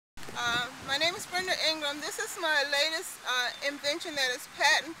This is my latest invention that is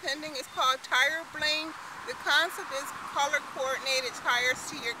patent pending. It's called Tire Bling. The concept is color coordinated tires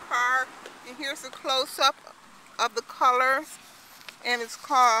to your car. And here's a close-up of the colors. And it's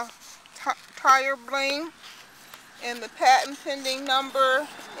called Tire Bling. And the patent pending number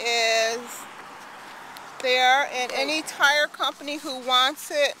is there. And any tire company who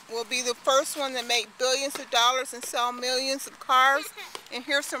wants it will be the first one to make billions of dollars and sell millions of cars. And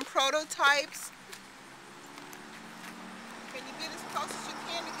here's some prototypes. Can you get as close as you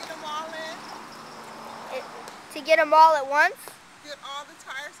can to get them all in? To get them all at once? Get all the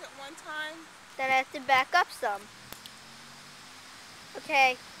tires at one time? Then I have to back up some.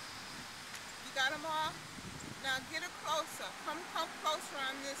 Okay. You got them all? Now get a close-up. Come closer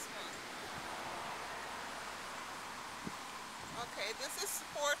on this one. Okay, this is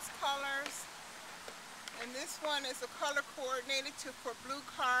sports colors. And this one is a color coordinated for blue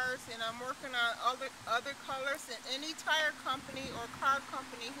cars, and I'm working on other colors. And any tire company or car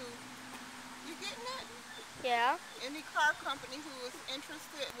company who, you getting it? Yeah. Any car company who is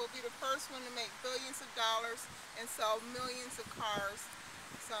interested will be the first one to make billions of dollars and sell millions of cars.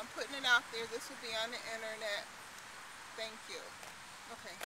 So I'm putting it out there. This will be on the internet. Thank you. Okay.